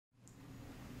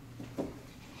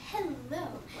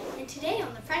today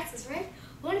on The Price is Right,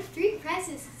 one of 3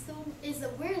 prizes is the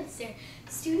Wurlitzer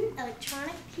Student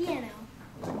Electronic Piano.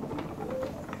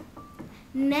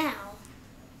 Now,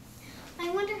 I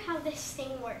wonder how this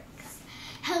thing works.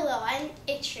 Hello, I'm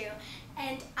Itrew,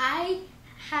 and I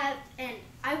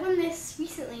won this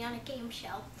recently on a game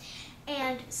show.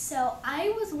 And so I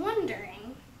was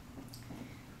wondering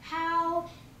how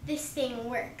this thing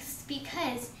works,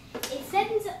 because it said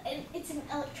it's an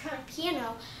electronic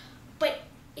piano, but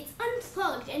it's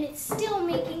unplugged and it's still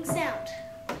making sound.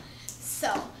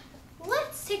 So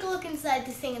let's take a look inside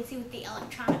this thing and see what the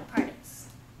electronic part is.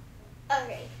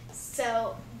 Okay,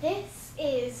 so this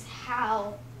is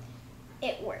how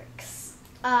it works.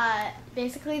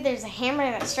 Basically, there's a hammer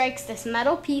that strikes this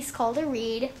metal piece called a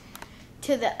reed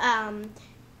to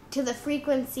the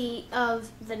frequency of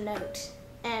the note,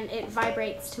 and it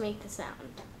vibrates to make the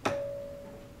sound.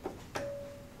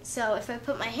 So if I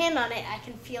put my hand on it, I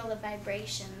can feel the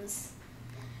vibrations.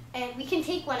 And we can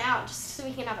take one out just so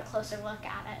we can have a closer look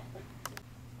at it.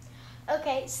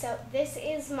 Okay, so this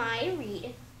is my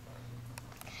reed.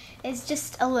 It's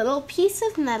just a little piece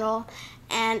of metal,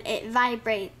 and it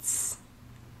vibrates.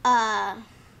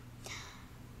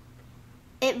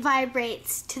 It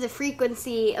vibrates to the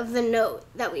frequency of the note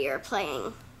that we are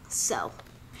playing. So,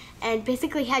 and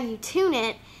basically how you tune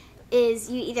it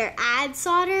is you either add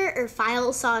solder or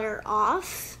file solder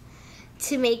off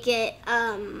to make it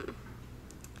to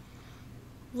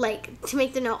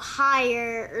make the note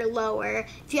higher or lower.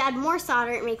 If you add more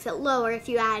solder, it makes it lower. If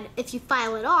you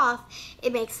file it off,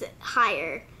 it makes it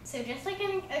higher. So just like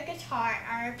in a guitar,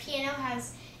 our piano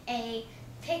has a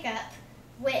pickup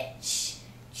which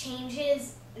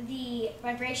changes the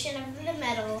vibration of the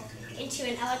metal into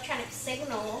an electronic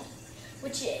signal,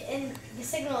 the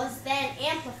signal is then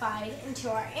amplified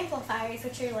into our amplifiers,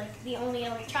 which are like the only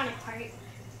electronic part.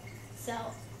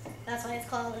 So that's why it's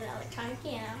called an electronic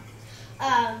piano.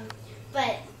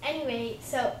 But anyway,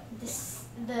 so the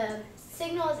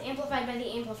signal is amplified by the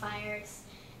amplifiers,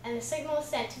 and the signal is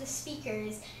sent to the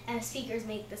speakers, and the speakers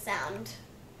make the sound.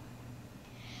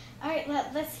 All right,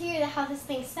 let's hear how this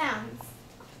thing sounds.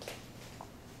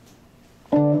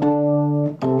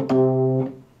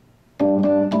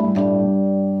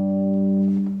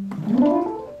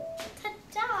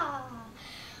 Ta-da!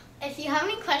 If you have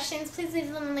any questions, please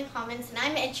leave them in the comments. And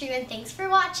I'm Itrew, and thanks for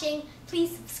watching.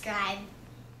 Please subscribe.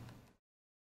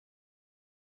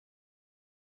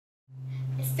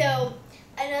 So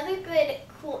another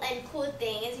cool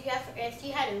thing is if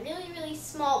you had a really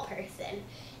small person,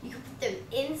 you can put them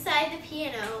inside the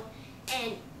piano,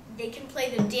 and they can play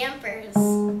the dampers,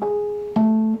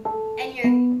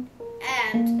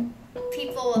 and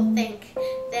people will think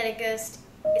that a ghost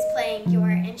is playing your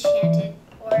enchanted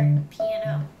or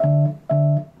piano.